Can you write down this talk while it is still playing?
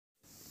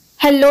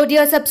Hello,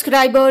 dear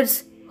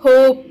subscribers.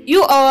 Hope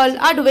you all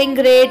are doing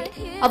great.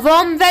 A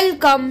warm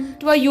welcome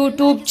to our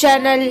YouTube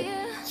channel.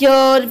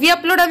 Here we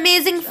upload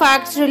amazing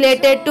facts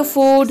related to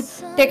food,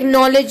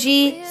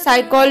 technology,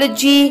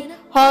 psychology,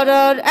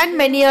 horror, and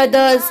many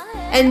others.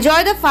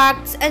 Enjoy the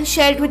facts and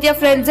share it with your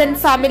friends and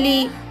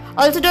family.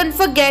 Also, don't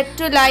forget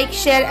to like,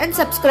 share, and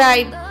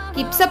subscribe.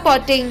 Keep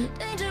supporting.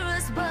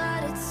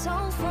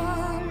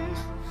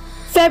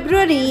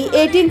 February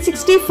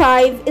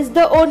 1865 is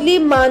the only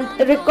month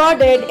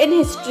recorded in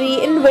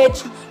history in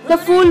which the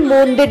full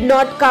moon did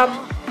not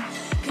come.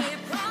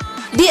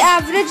 The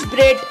average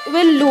Brit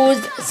will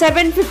lose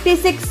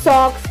 756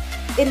 socks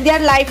in their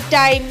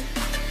lifetime.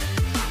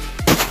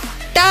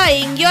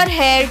 Tying your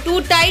hair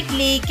too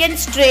tightly can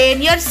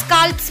strain your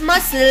scalp's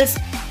muscles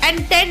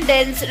and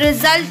tendons,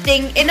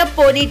 resulting in a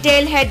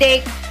ponytail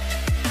headache.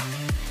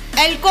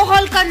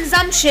 Alcohol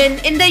consumption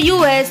in the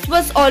US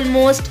was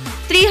almost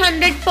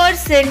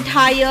 300%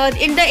 higher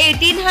in the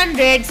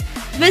 1800s.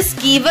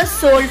 Whiskey was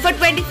sold for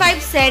 25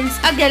 cents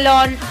a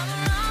gallon.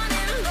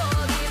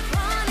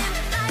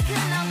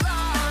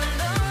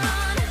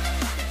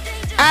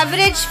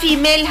 Average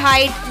female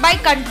height by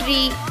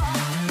country.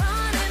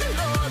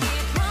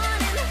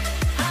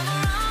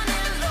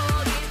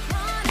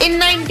 In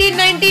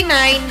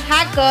 1999,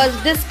 hackers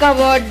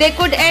discovered they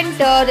could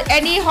enter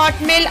any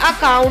Hotmail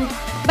account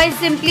by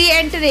simply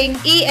entering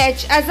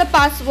EH as a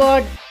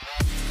password.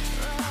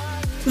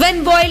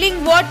 When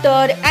boiling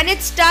water and it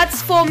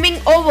starts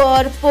foaming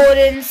over, pour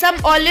in some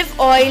olive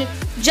oil,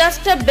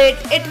 just a bit,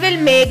 it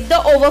will make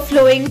the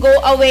overflowing go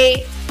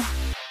away.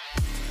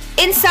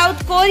 In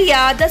South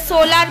Korea, the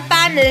solar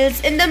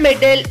panels in the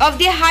middle of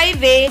the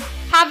highway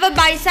have a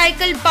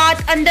bicycle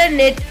path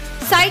underneath.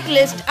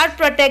 Cyclists are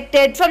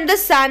protected from the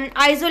sun,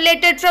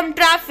 isolated from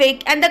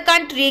traffic, and the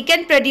country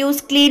can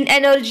produce clean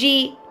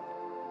energy.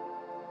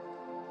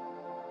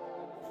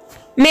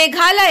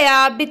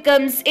 Meghalaya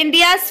becomes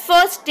India's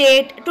first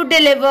state to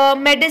deliver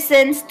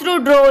medicines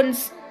through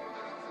drones.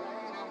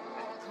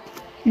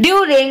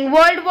 During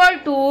World War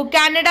II,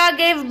 Canada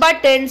gave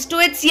buttons to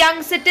its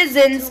young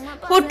citizens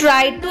who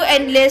tried to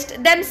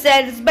enlist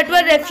themselves but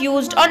were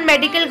refused on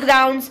medical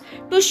grounds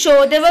to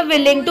show they were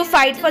willing to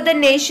fight for the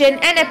nation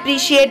and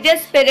appreciate their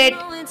spirit.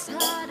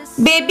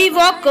 Baby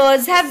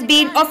walkers have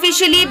been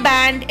officially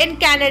banned in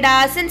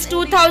Canada since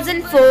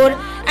 2004,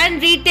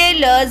 and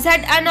retailers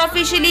had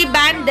unofficially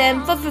banned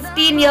them for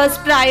 15 years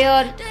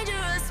prior.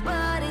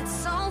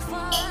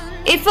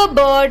 If a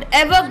bird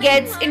ever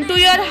gets into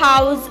your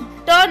house,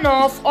 turn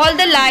off all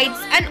the lights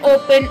and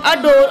open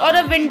a door or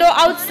a window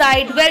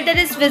outside where there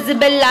is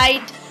visible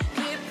light.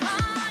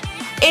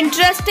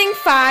 Interesting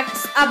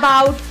facts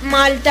about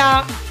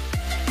Malta.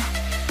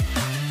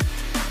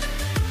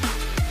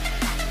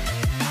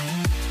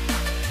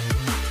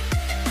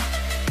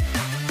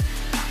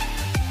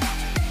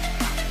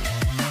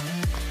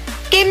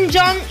 Kim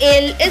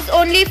Jong-il is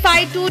only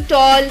 5'2"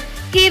 tall.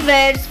 He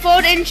wears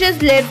 4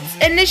 inches lifts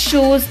in his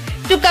shoes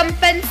to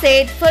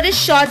compensate for his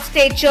short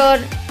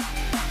stature.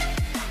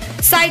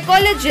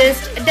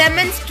 Psychologists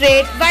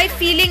demonstrate why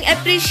feeling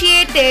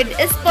appreciated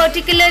is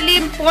particularly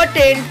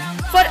important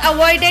for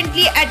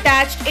avoidantly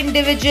attached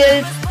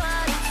individuals.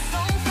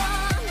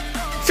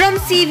 From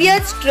severe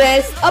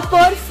stress, a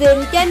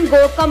person can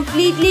go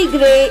completely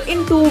grey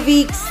in 2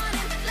 weeks.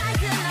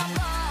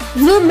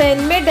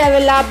 Women may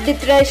develop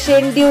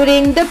depression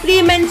during the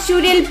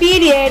premenstrual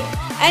period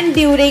and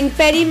during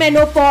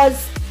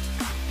perimenopause.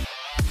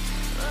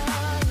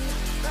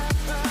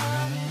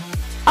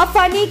 A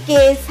funny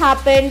case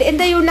happened in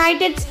the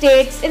United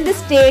States. In the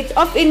state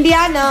of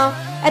Indiana,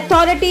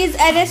 authorities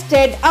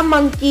arrested a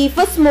monkey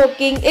for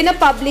smoking in a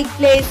public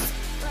place.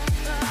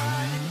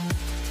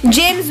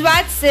 James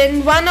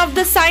Watson, one of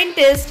the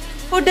scientists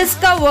who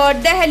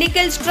discovered the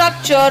helical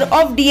structure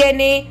of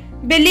DNA,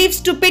 believes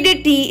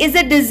stupidity is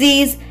a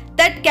disease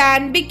that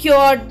can be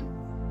cured.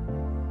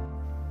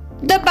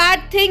 The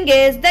bad thing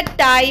is that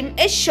time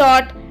is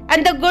short,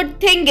 and the good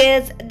thing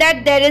is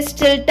that there is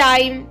still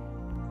time.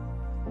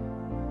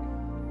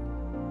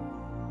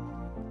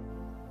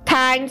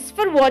 Thanks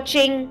for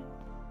watching.